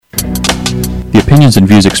opinions and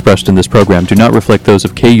views expressed in this program do not reflect those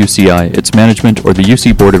of KUCI, its management, or the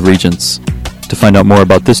UC Board of Regents. To find out more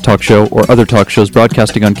about this talk show or other talk shows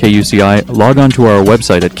broadcasting on KUCI, log on to our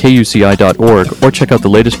website at kuci.org or check out the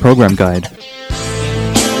latest program guide.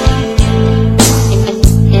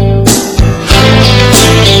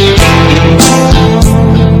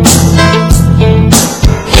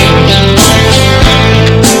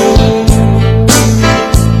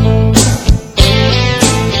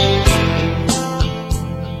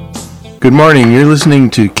 Good morning. You're listening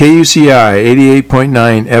to KUCI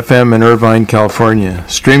 88.9 FM in Irvine, California,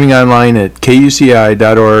 streaming online at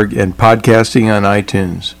kuci.org and podcasting on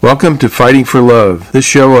iTunes. Welcome to Fighting for Love. This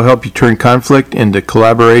show will help you turn conflict into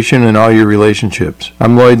collaboration in all your relationships.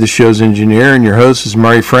 I'm Lloyd, the show's engineer, and your host is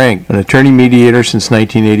Mari Frank, an attorney mediator since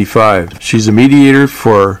 1985. She's a mediator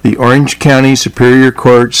for the Orange County Superior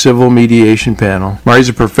Court Civil Mediation Panel. Mari's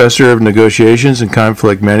a professor of negotiations and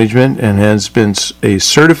conflict management and has been a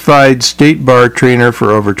certified state bar trainer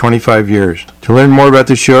for over 25 years. To learn more about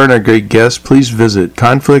the show and our great guests, please visit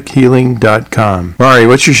conflicthealing.com. Mari,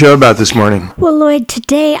 what's your show about this morning? Well, Lloyd,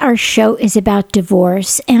 today our show is about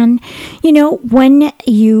divorce. And, when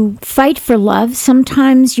you fight for love,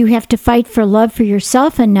 sometimes you have to fight for love for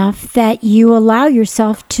yourself enough that you allow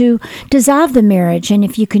yourself to dissolve the marriage. And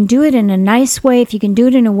if you can do it in a nice way, if you can do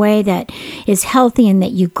it in a way that is healthy and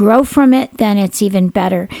that you grow from it, then it's even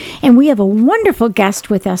better. And we have a wonderful guest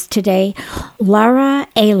with us today, Laura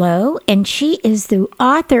Alo, and she is the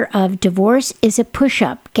author of Divorce is a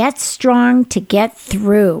Push-Up, Get Strong to Get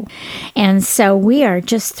Through. And so we are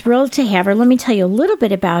just thrilled to have her. Let me tell you a little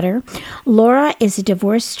bit about her. Laura is a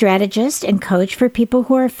divorce strategist and coach for people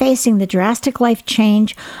who are facing the drastic life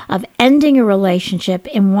change of ending a relationship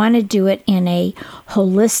and want to do it in a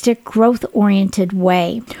holistic, growth-oriented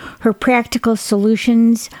way. Her practical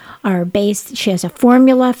solutions are based, she has a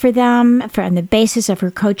formula for them on the basis of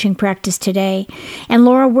her coaching practice today. And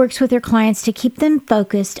Laura works with her clients to keep them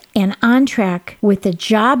focused and on track with the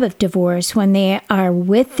job of divorce when they are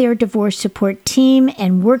with their divorce support team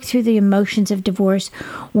and work through the emotions of divorce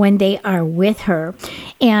when they are with her.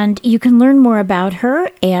 And you can learn more about her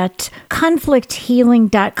at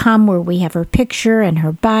conflicthealing.com, where we have her picture and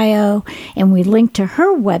her bio, and we link to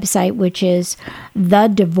her website, which is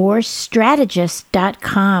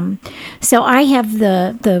thedivorcestrategist.com. So I have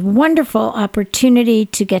the wonderful opportunity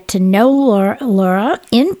to get to know Laura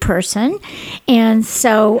in person, and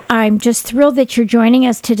so I'm just thrilled that you're joining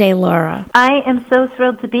us today, Laura. I am so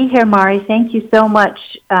thrilled to be here, Mari. Thank you so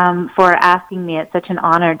much for asking me. It's such an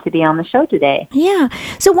honor to be on the show today. Yeah.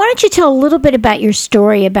 So why don't you tell a little bit about your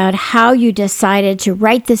story, about how you decided to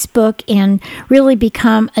write this book and really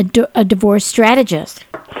become a divorce strategist?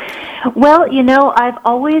 Well, I've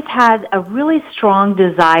always had a really strong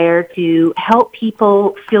desire to help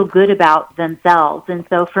people feel good about themselves. And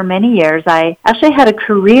so for many years, I actually had a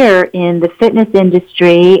career in the fitness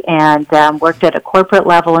industry and worked at a corporate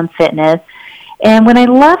level in fitness. And when I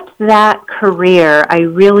left that career, I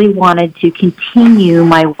really wanted to continue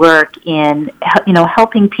my work in,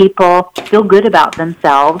 helping people feel good about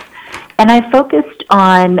themselves. And I focused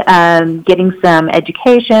on getting some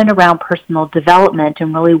education around personal development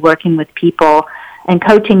and really working with people and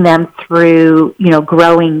coaching them through,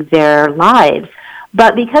 growing their lives.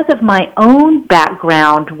 But because of my own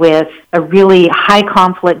background with a really high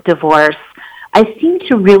conflict divorce, I seemed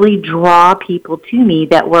to really draw people to me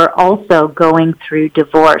that were also going through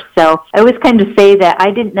divorce. So I always kind of say that I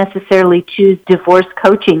didn't necessarily choose divorce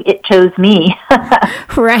coaching. It chose me.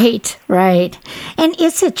 Right. And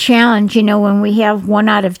it's a challenge, when we have 1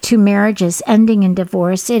 out of 2 marriages ending in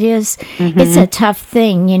divorce. It's a tough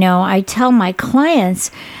thing. I tell my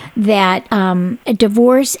clients that a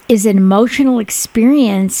divorce is an emotional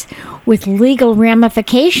experience with legal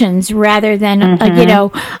ramifications rather than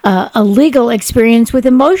a legal experience with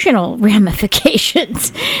emotional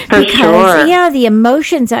ramifications. The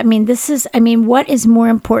emotions, what is more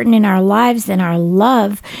important in our lives than our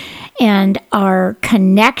love and our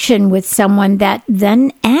connection with someone that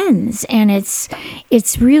then ends? And it's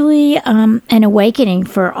really an awakening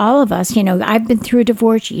for all of us. I've been through a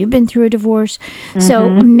divorce, you've been through a divorce. So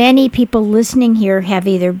many people listening here have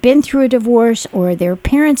either been through a divorce or their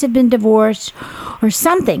parents have been divorced or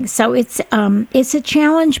something. So it's a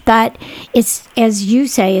challenge, but it's, as you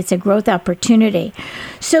say, it's a growth opportunity.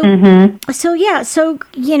 So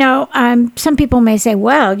some people may say,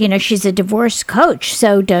 well, she's a divorce coach,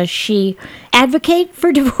 so does she advocate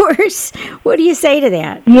for divorce? What do you say to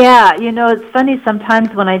that? Yeah, it's funny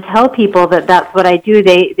sometimes when I tell people that that's what I do,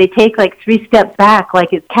 they take like 3 steps back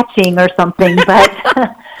like it's catching or something, but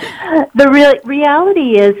The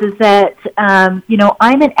reality is that, I'm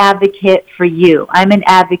an advocate for you. I'm an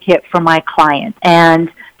advocate for my client.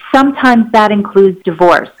 And sometimes that includes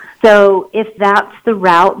divorce. So if that's the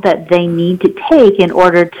route that they need to take in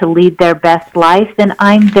order to lead their best life, then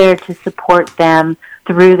I'm there to support them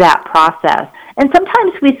through that process. And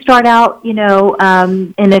sometimes we start out, in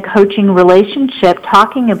a coaching relationship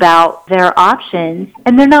talking about their options,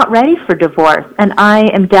 and they're not ready for divorce. And I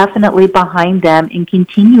am definitely behind them in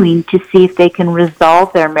continuing to see if they can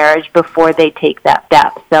resolve their marriage before they take that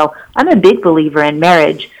step. So I'm a big believer in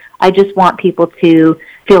marriage. I just want people to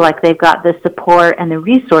feel like they've got the support and the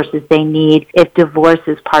resources they need if divorce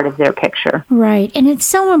is part of their picture. Right. And it's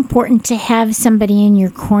so important to have somebody in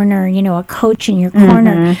your corner, a coach in your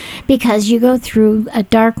corner, because you go through a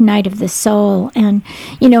dark night of the soul. And,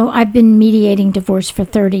 I've been mediating divorce for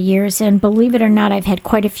 30 years. And believe it or not, I've had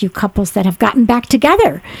quite a few couples that have gotten back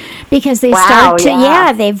together because they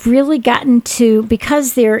they've really gotten to,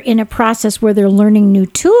 because they're in a process where they're learning new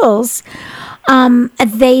tools.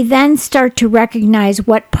 They then start to recognize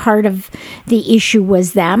what part of the issue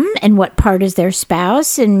was them and what part is their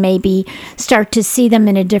spouse, and maybe start to see them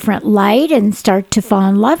in a different light and start to fall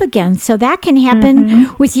in love again. So that can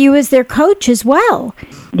happen with you as their coach as well.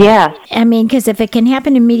 Yeah. I mean, because if it can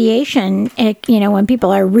happen in mediation, when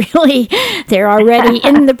people are they're already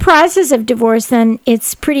in the process of divorce, then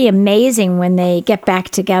it's pretty amazing when they get back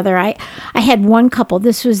together. I had one couple,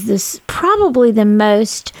 this was probably the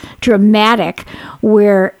most dramatic,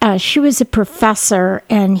 where she was a professor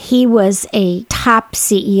and he was a top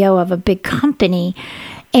CEO of a big company.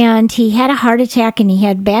 And he had a heart attack and he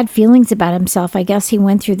had bad feelings about himself. I guess he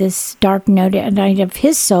went through this dark night of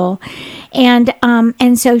his soul. And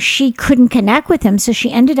so she couldn't connect with him. So she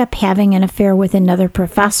ended up having an affair with another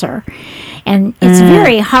professor. And it's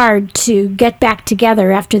very hard to get back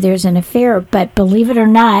together after there's an affair. But believe it or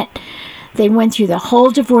not, they went through the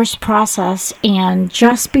whole divorce process. And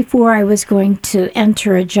just before I was going to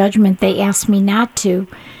enter a judgment, they asked me not to.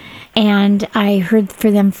 And I heard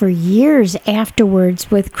for them for years afterwards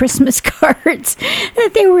with Christmas cards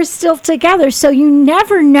that they were still together. So you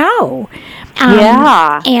never know.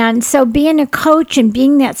 And so being a coach and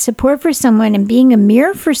being that support for someone and being a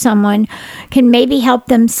mirror for someone can maybe help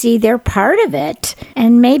them see they're part of it.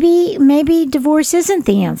 And maybe divorce isn't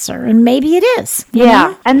the answer. And maybe it is.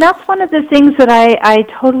 Yeah. And that's one of the things that I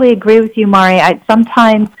totally agree with you, Mari.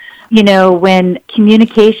 Sometimes, when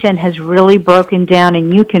communication has really broken down,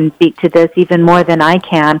 and you can speak to this even more than I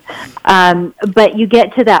can, but you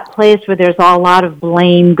get to that place where there's a lot of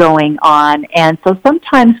blame going on. And so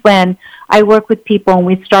sometimes when I work with people and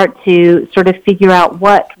we start to sort of figure out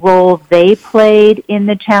what role they played in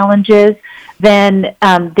the challenges, then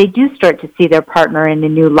they do start to see their partner in a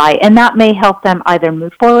new light. And that may help them either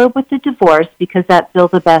move forward with the divorce because that's still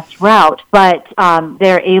the best route, but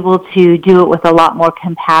they're able to do it with a lot more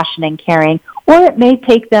compassion and caring. Or it may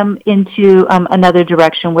take them into another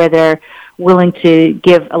direction where they're willing to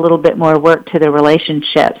give a little bit more work to the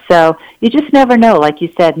relationship. So you just never know. Like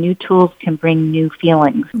you said, new tools can bring new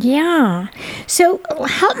feelings. Yeah. So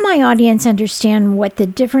help my audience understand what the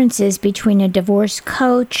difference is between a divorce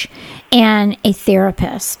coach and a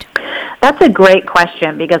therapist. That's a great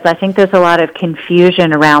question because I think there's a lot of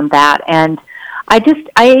confusion around that. And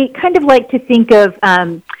I kind of like to think of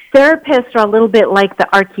therapists are a little bit like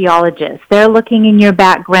the archaeologists. They're looking in your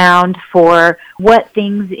background for what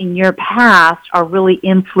things in your past are really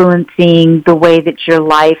influencing the way that your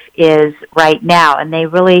life is right now. And they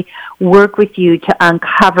really work with you to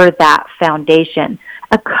uncover that foundation.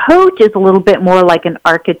 A coach is a little bit more like an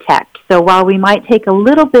architect. So while we might take a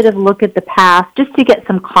little bit of a look at the past just to get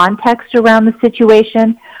some context around the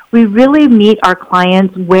situation, we really meet our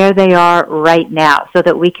clients where they are right now so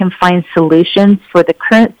that we can find solutions for the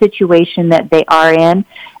current situation that they are in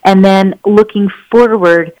and then looking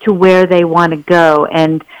forward to where they want to go.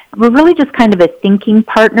 And we're really just kind of a thinking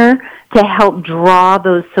partner to help draw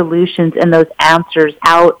those solutions and those answers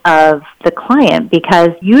out of the client because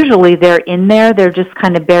usually they're in there, they're just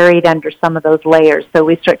kind of buried under some of those layers. So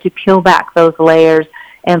we start to peel back those layers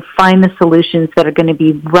and find the solutions that are going to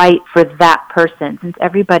be right for that person, since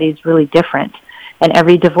everybody's really different and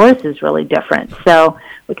every divorce is really different. So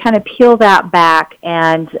we kind of peel that back,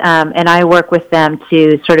 and I work with them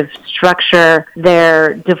to sort of structure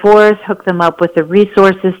their divorce, hook them up with the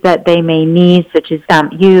resources that they may need, such as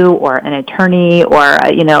you or an attorney or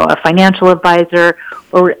a financial advisor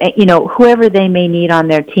or whoever they may need on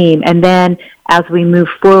their team, and then as we move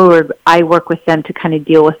forward, I work with them to kind of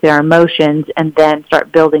deal with their emotions and then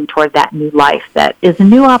start building toward that new life that is a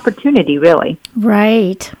new opportunity, really.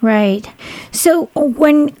 Right, right. So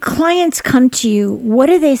when clients come to you, what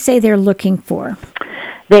do they say they're looking for?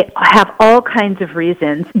 They have all kinds of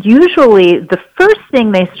reasons. Usually, the first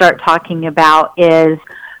thing they start talking about is,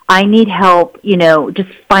 I need help, just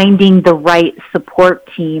finding the right support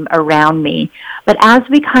team around me. But as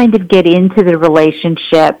we kind of get into the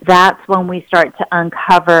relationship, that's when we start to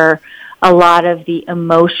uncover a lot of the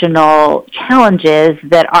emotional challenges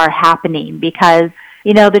that are happening, because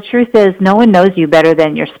the truth is no one knows you better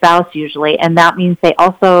than your spouse usually, and that means they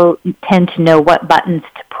also tend to know what buttons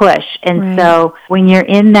to push. And so when you're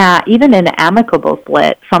in that, even in an amicable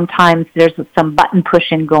split, sometimes there's some button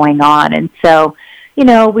pushing going on. And so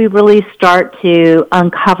we really start to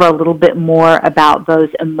uncover a little bit more about those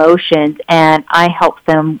emotions, and I help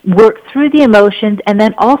them work through the emotions and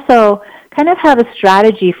then also kind of have a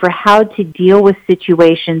strategy for how to deal with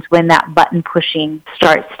situations when that button pushing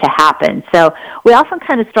starts to happen. So we often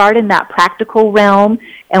kind of start in that practical realm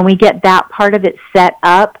and we get that part of it set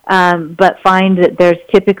up, but find that there's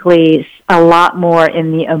typically a lot more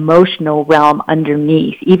in the emotional realm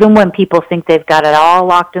underneath. Even when people think they've got it all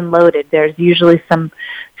locked and loaded, there's usually some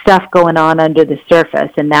stuff going on under the surface,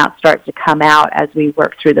 and that starts to come out as we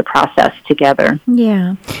work through the process together.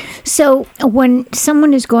 Yeah. So when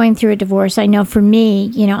someone is going through a divorce, I know for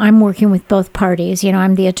me, I'm working with both parties.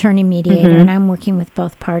 I'm the attorney mediator, and I'm working with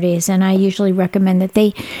both parties, and I usually recommend that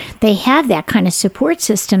they have that kind of support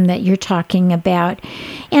system that you're talking about.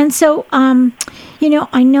 And so,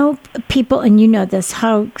 I know people, and you know this,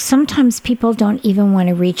 how sometimes people don't even want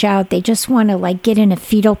to reach out. They just want to get in a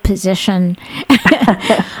fetal position.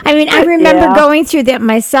 I mean, I remember going through that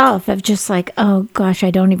myself of just oh gosh,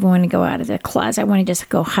 I don't even want to go out of the closet. I want to just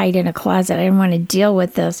go hide in a closet. I don't want to deal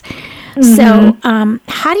with this. So,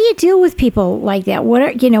 how do you deal with people like that? What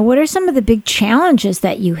are some of the big challenges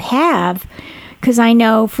that you have? Because I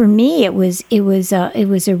know for me it was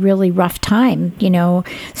a really rough time.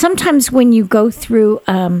 Sometimes when you go through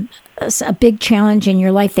a big challenge in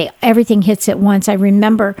your life, everything hits at once. I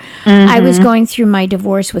remember I was going through my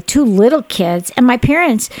divorce with 2 little kids, and my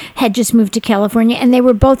parents had just moved to California, and they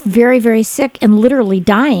were both very, very sick and literally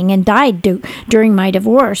dying, and died during my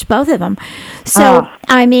divorce, both of them. So,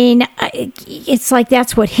 I mean, it's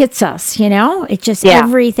that's what hits us, It's just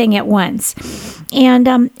everything at once.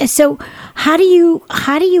 And so how do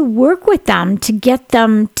you work with them to get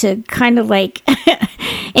them to kind of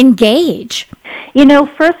engage?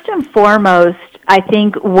 First and foremost, I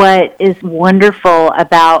think what is wonderful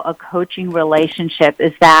about a coaching relationship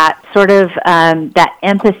is that sort of that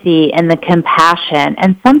empathy and the compassion.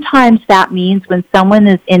 And sometimes that means when someone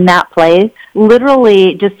is in that place,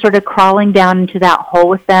 literally just sort of crawling down into that hole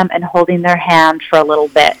with them and holding their hand for a little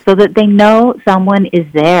bit so that they know someone is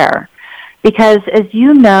there. Because as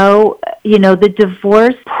the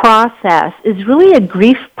divorce process is really a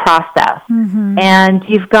grief process. And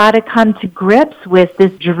you've got to come to grips with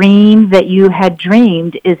this dream that you had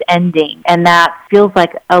dreamed is ending. And that feels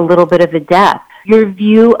like a little bit of a death. Your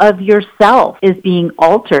view of yourself is being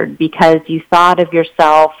altered because you thought of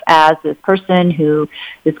yourself as this person who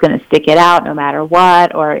is going to stick it out no matter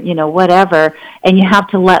what, or, whatever. And you have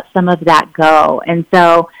to let some of that go. And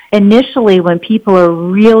so initially when people are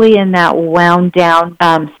really in that wound down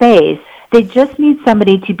space, they just need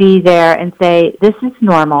somebody to be there and say, this is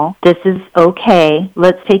normal, this is okay,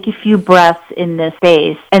 let's take a few breaths in this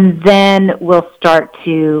space, and then we'll start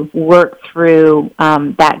to work through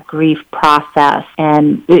that grief process.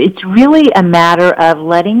 And it's really a matter of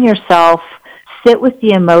letting yourself sit with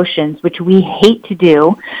the emotions, which we hate to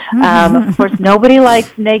do. Of course, nobody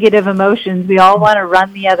likes negative emotions. We all want to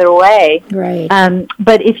run the other way. Right.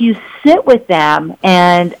 But if you sit with them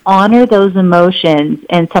and honor those emotions,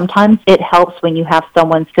 and sometimes it helps when you have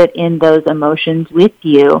someone sit in those emotions with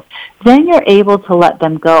you, then you're able to let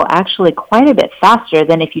them go actually quite a bit faster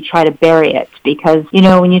than if you try to bury it. Because,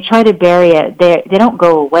 when you try to bury it, they don't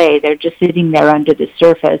go away. They're just sitting there under the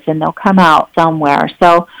surface, and they'll come out somewhere.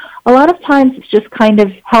 So a lot of times it's just kind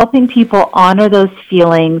of helping people honor those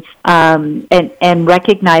feelings and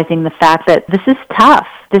recognizing the fact that this is tough,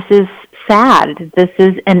 this is sad, this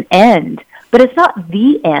is an end, but it's not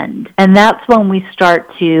the end. And that's when we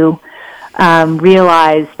start to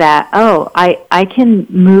realize that, I can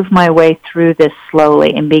move my way through this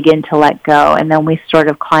slowly and begin to let go. And then we sort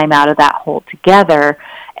of climb out of that hole together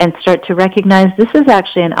and start to recognize this is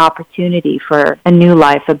actually an opportunity for a new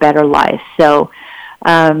life, a better life. So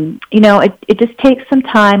it just takes some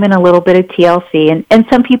time and a little bit of TLC, and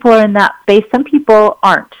some people are in that space, some people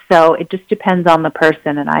aren't. So it just depends on the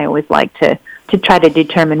person, and I always like to to try to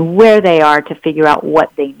determine where they are to figure out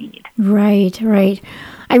what they need. Right, right.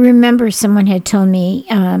 I remember someone had told me,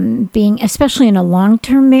 being, especially in a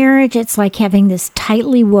long-term marriage, it's like having this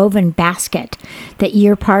tightly woven basket that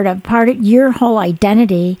you're part of. Part of your whole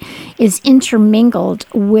identity is intermingled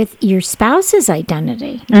with your spouse's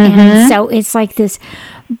identity. Mm-hmm. And so it's like this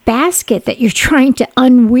basket that you're trying to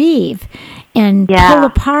unweave and pull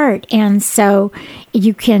apart. And so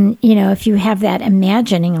you can, if you have that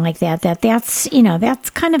imagining like that's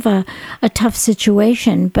kind of a tough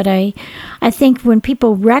situation. But I think when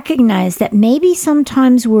people recognize that maybe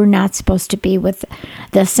sometimes we're not supposed to be with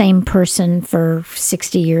the same person for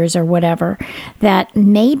 60 years or whatever, that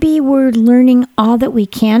maybe we're learning all that we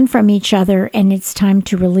can from each other and it's time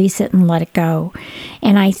to release it and let it go.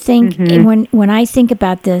 And I think when I think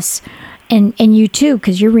about this, and you too,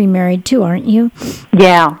 because you're remarried too, aren't you?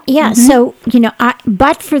 Yeah. Yeah. Mm-hmm. So,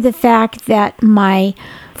 but for the fact that my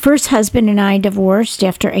first husband and I divorced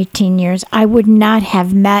after 18 years, I would not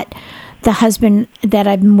have met the husband that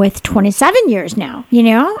I've been with 27 years now.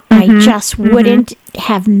 I just wouldn't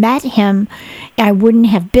have met him. I wouldn't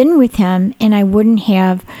have been with him, and I wouldn't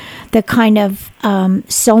have the kind of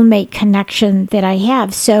soulmate connection that I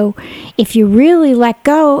have. So if you really let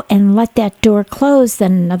go and let that door close,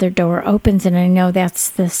 then another door opens. And I know that's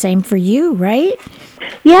the same for you, right?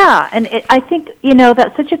 Yeah, and I think,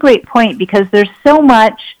 that's such a great point, because there's so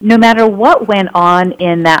much, no matter what went on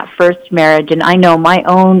in that first marriage, and I know my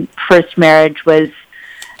own first marriage was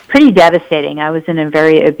pretty devastating. I was in a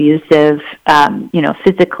very abusive,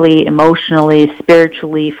 physically, emotionally,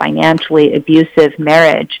 spiritually, financially abusive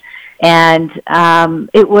marriage. And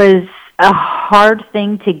it was a hard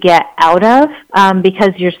thing to get out of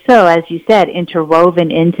because you're so, as you said,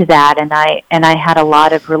 interwoven into that. And I had a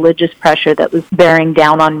lot of religious pressure that was bearing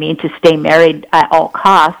down on me to stay married at all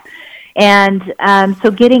costs. And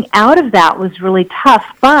so getting out of that was really tough,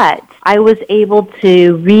 but I was able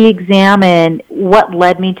to re-examine what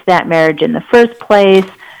led me to that marriage in the first place,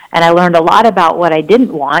 and I learned a lot about what I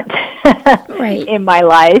didn't want in my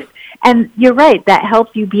life. And you're right, that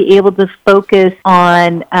helps you be able to focus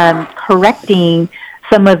on correcting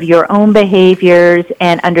some of your own behaviors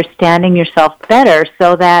and understanding yourself better,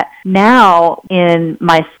 so that now in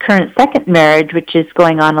my current second marriage, which is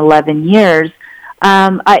going on 11 years,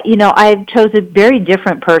 I chose a very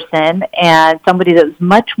different person, and somebody that was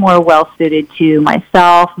much more well-suited to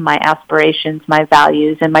myself, my aspirations, my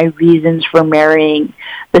values, and my reasons for marrying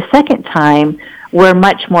the second time were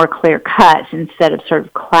much more clear-cut instead of sort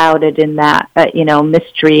of clouded in that,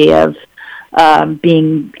 mystery of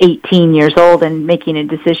being 18 years old and making a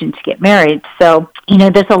decision to get married. So,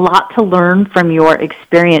 there's a lot to learn from your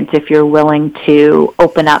experience if you're willing to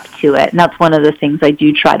open up to it. And that's one of the things I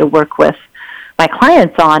do try to work with my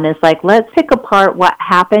clients on, is like, let's pick apart what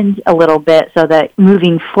happened a little bit so that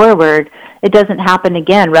moving forward, it doesn't happen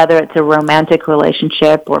again, whether it's a romantic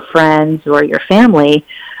relationship or friends or your family.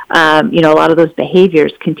 A lot of those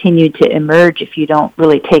behaviors continue to emerge if you don't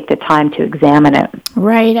really take the time to examine it.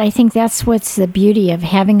 Right. I think that's what's the beauty of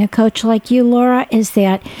having a coach like you, Laura, is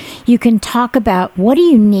that you can talk about, what do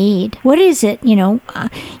you need? What is it? You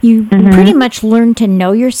pretty much learn to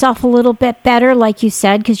know yourself a little bit better, like you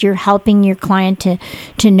said, because you're helping your client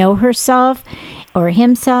to know herself or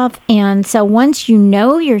himself. And so once you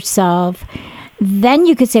know yourself, then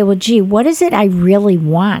you could say, well, gee, what is it I really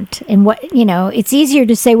want? And what, it's easier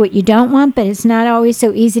to say what you don't want, but it's not always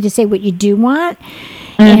so easy to say what you do want.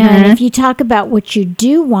 And if you talk about what you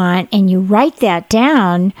do want and you write that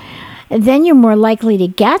down, then you're more likely to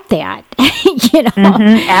get that,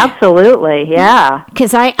 Absolutely, yeah.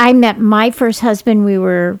 Because I met my first husband, we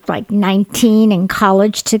were like 19 in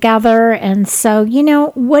college together. And so,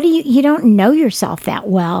 what do you don't know yourself that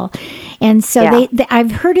well. And so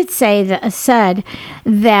I've heard it said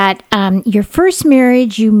that your first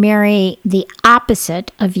marriage, you marry the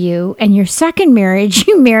opposite of you, and your second marriage,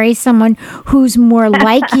 you marry someone who's more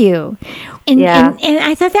like you. And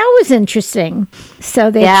I thought that was interesting,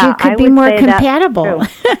 so that you could be more compatible.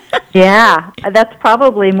 Yeah, that's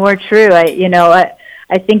probably more true.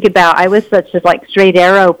 I think about, I was such a straight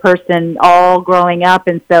arrow person all growing up,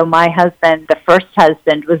 and so my husband, the first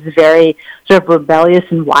husband, was very sort of rebellious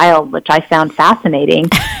and wild, which I found fascinating,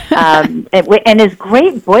 and is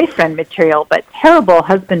great boyfriend material, but terrible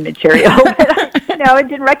husband material. I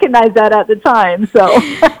didn't recognize that at the time. So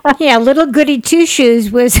yeah, little goody two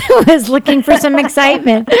shoes was looking for some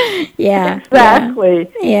excitement. Yeah, exactly.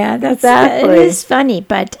 Yeah, that's it is funny,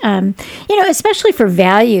 but especially for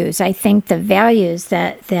values, I think the values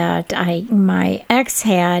that my ex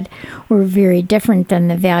had were very different than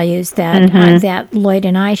the values that that Lloyd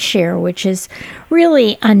and I share, which is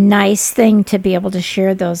really a nice thing to be able to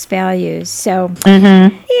share those values. So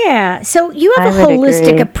yeah, so you have a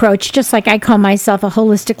holistic approach, just like I call myself a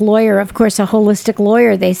holistic lawyer. Of course, a holistic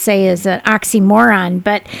lawyer, they say, is an oxymoron,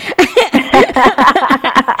 but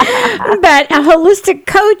but a holistic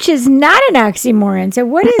coach is not an oxymoron. So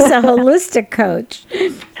what is a holistic coach?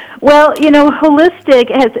 Well, holistic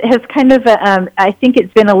has kind of, I think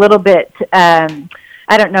it's been a little bit,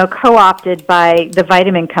 co-opted by the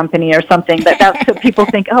vitamin company or something. But that's what people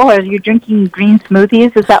think, are you drinking green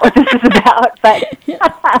smoothies? Is that what this is about? But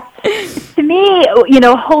to me,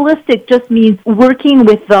 holistic just means working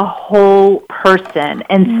with the whole person.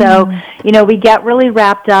 And so, we get really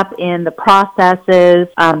wrapped up in the processes,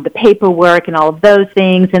 the paperwork and all of those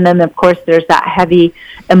things. And then, of course, there's that heavy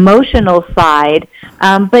emotional side.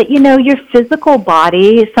 But, your physical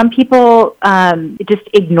body, some people just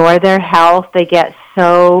ignore their health. They get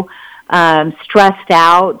so stressed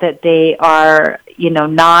out that they are,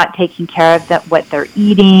 not taking care of what they're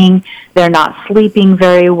eating. They're not sleeping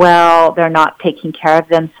very well. They're not taking care of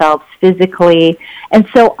themselves physically. And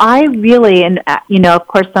so I really, and, of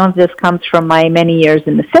course, some of this comes from my many years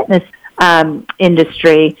in the fitness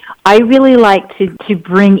industry. I really like to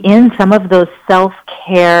bring in some of those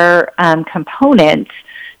self-care components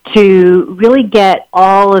to really get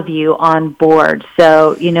all of you on board.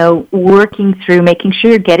 So, working through making sure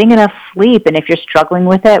you're getting enough sleep, and if you're struggling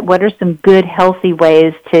with it, what are some good, healthy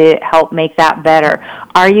ways to help make that better?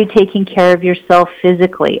 Are you taking care of yourself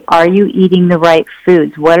physically? Are you eating the right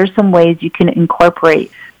foods? What are some ways you can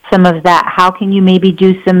incorporate some of that? How can you maybe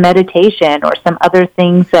do some meditation or some other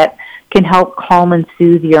things that can help calm and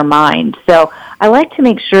soothe your mind? So I like to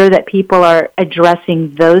make sure that people are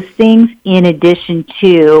addressing those things in addition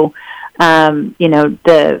to,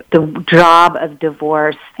 the job of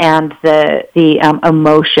divorce and the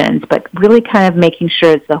emotions, but really kind of making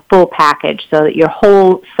sure it's the full package so that your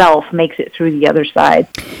whole self makes it through the other side.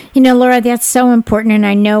 Laura, that's so important. And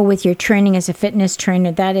I know with your training as a fitness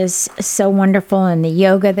trainer, that is so wonderful. And the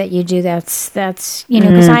yoga that you do, that's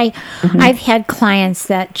because I've had clients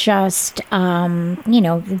that just, some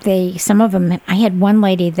of them, I had one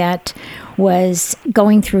lady that was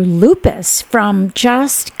going through lupus from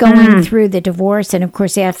just going through the divorce. And of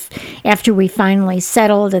course, after we finally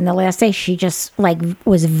settled and the last day, she just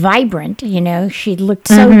was vibrant, she looked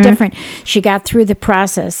so different. She got through the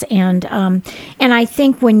process. And I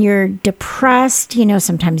think when you're depressed,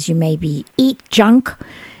 sometimes you maybe eat junk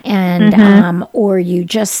and or you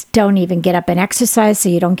just don't even get up and exercise, so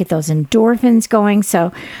you don't get those endorphins going.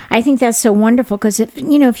 So I think that's so wonderful because if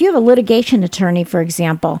you have a litigation attorney, for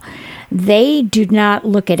example, they do not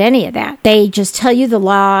look at any of that. They just tell you the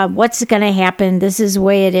law, what's going to happen, this is the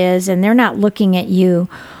way it is, and they're not looking at you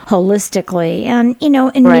holistically. And,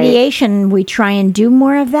 in mediation, we try and do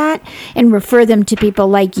more of that and refer them to people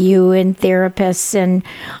like you and therapists and,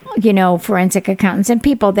 forensic accountants and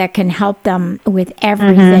people that can help them with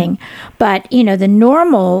everything. But, the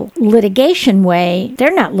normal litigation way,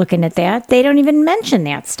 they're not looking at that. They don't even mention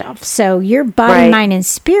that stuff. So your body, mind, and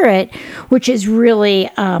spirit, which is really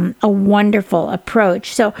a wonderful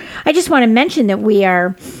approach. So I just want to mention that we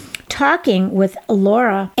are talking with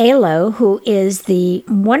Laura Alo, who is the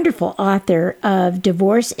wonderful author of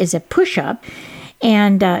Divorce is a Push-Up.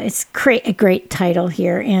 And it's a great title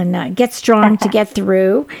here, and Get Strong to Get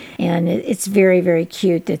Through. And it's very, very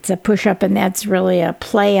cute. It's a push-up, and that's really a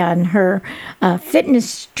play on her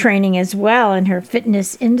fitness training as well and her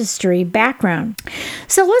fitness industry background.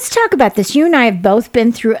 So let's talk about this. You and I have both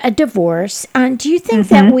been through a divorce. Do you think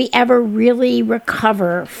that we ever really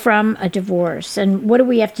recover from a divorce? And what do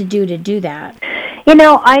we have to do that?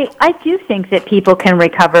 I do think that people can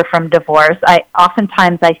recover from divorce.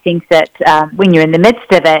 Oftentimes I think that when you're in the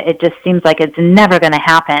midst of it, it just seems like it's never going to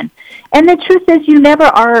happen. And the truth is you never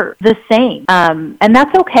are the same. And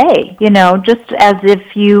that's okay. Just as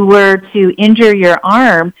if you were to injure your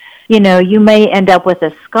arm, you may end up with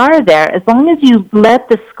a scar there. As long as you let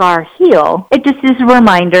the scar heal, it just is a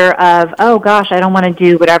reminder of, oh gosh, I don't want to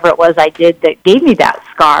do whatever it was I did that gave me that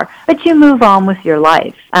scar, but you move on with your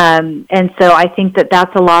life. And so I think that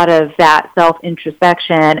that's a lot of that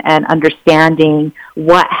self-introspection and understanding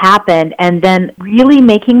what happened and then really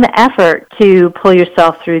making the effort to pull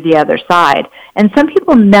yourself through the other side. And some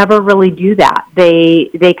people never really do that. They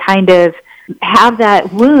kind of have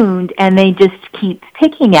that wound and they just keep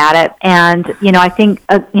picking at it. And, I think,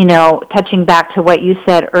 touching back to what you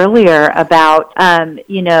said earlier about,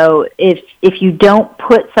 if you don't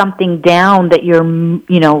put something down that you're,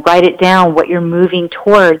 write it down, what you're moving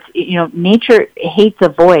towards, nature hates a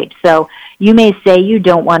void. So you may say you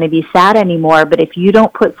don't want to be sad anymore, but if you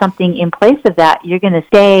don't put something in place of that, you're going to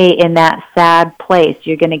stay in that sad place.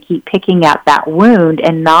 You're going to keep picking at that wound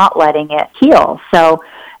and not letting it heal. So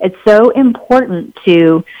it's so important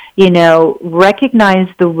to, recognize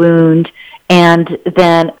the wound and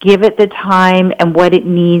then give it the time and what it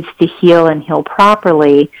needs to heal and heal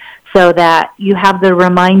properly, so that you have the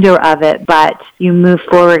reminder of it, but you move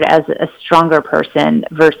forward as a stronger person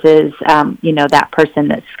versus, that person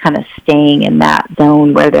that's kind of staying in that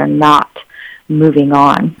zone where they're not moving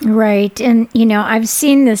on. Right. And, I've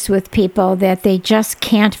seen this with people that they just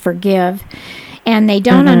can't forgive. And they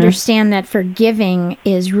don't understand that forgiving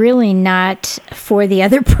is really not for the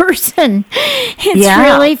other person. It's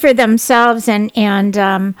really for themselves. And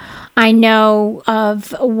I know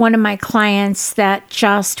of one of my clients that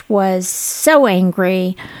just was so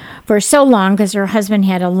angry for so long because her husband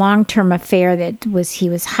had a long-term affair he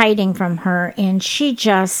was hiding from her. And she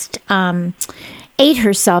just ate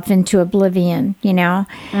herself into oblivion, and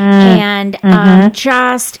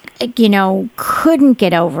just, couldn't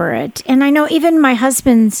get over it. And I know even my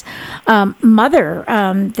husband's mother,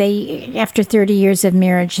 after 30 years of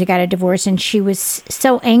marriage, they got a divorce, and she was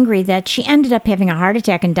so angry that she ended up having a heart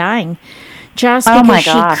attack and dying. Just because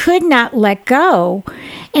she could not let go.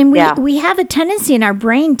 And we have a tendency in our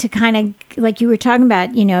brain to kind of, like you were talking about,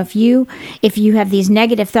 if you have these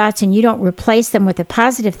negative thoughts and you don't replace them with the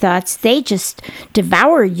positive thoughts, they just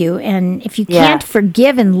devour you. And if you can't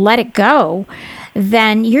forgive and let it go,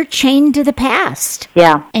 then you're chained to the past.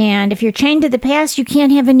 Yeah. And if you're chained to the past, you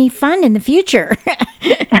can't have any fun in the future.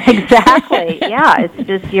 Exactly. Yeah. It's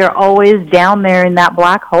just you're always down there in that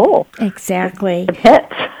black hole. Exactly. The pit.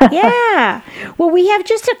 Yeah. Well, we have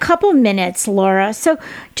just a couple minutes, Laura. So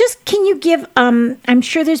just can you give, I'm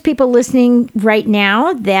sure there's people listening right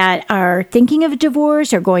now that are thinking of a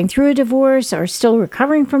divorce or going through a divorce or still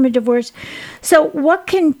recovering from a divorce. So what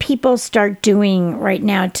can people start doing right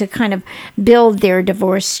now to kind of build their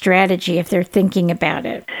divorce strategy if they're thinking about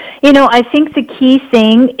it? I think the key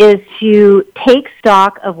thing is to take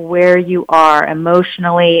stock of where you are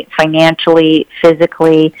emotionally, financially,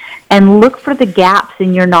 physically, and look for the gaps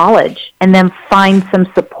in your knowledge, and then find some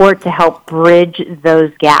support to help bridge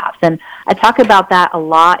those gaps. And I talk about that a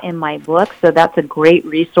lot in my book, so that's a great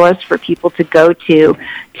resource for people to go to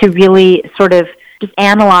really sort of just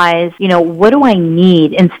analyze, what do I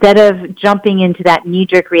need, instead of jumping into that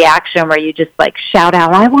knee-jerk reaction where you just shout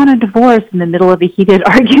out, I want a divorce in the middle of a heated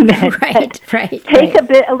argument. Right. Take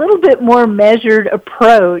a little bit more measured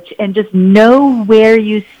approach and just know where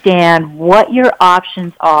you stand, what your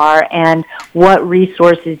options are, and what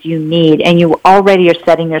resources you need. And you already are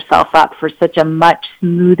setting yourself up for such a much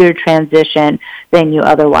smoother transition than you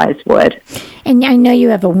otherwise would. And I know you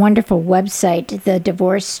have a wonderful website,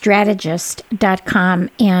 thedivorcestrategist.com.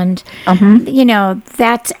 And,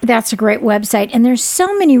 that's a great website. And there's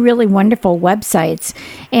so many really wonderful websites.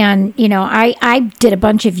 And, I did a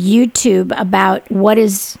bunch of YouTube about what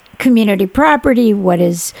is community property, what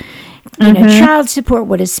is child support,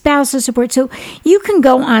 what is spousal support. So you can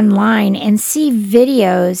go online and see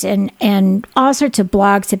videos and all sorts of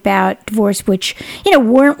blogs about divorce, which,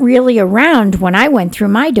 weren't really around when I went through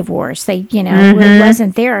my divorce. They, it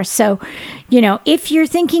wasn't there. So, if you're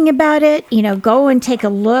thinking about it, go and take a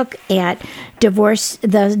look at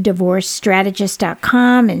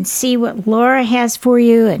thedivorcestrategist.com and see what Laura has for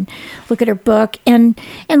you, and look at her book and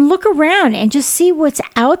look around and just see what's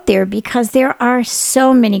out there, because there are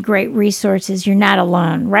so many great resources. You're not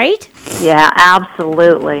alone, right? Yeah,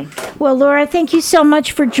 absolutely. Well, Laura, thank you so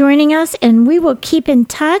much for joining us, and we will keep in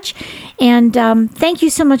touch. And thank you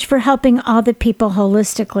so much for helping all the people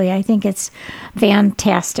holistically. I think it's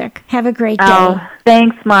fantastic. Have a great day. Oh,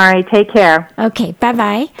 thanks, Mari. Take care. Okay,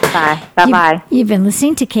 bye-bye. Bye. Bye-bye. You've been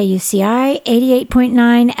listening to KUCI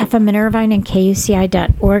 88.9 FM in Irvine and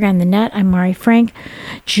KUCI.org on the net. I'm Mari Frank.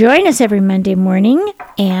 Join us every Monday morning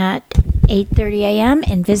at 8:30 a.m.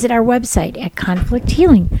 and visit our website at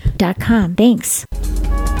conflicthealing.com. Thanks.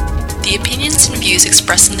 The opinions and views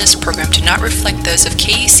expressed in this program do not reflect those of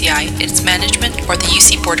KUCI, its management, or the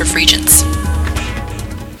UC Board of Regents.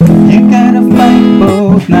 You gotta fight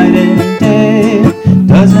both night and day.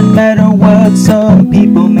 Doesn't matter what some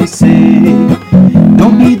people may say.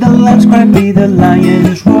 Don't be the lamb's cry, be the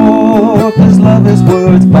lion's roar. 'Cause love is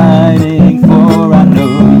worth fighting for, I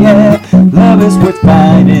know, yeah. Love is worth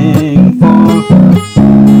fighting for.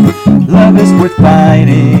 Love is worth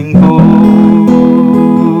fighting for.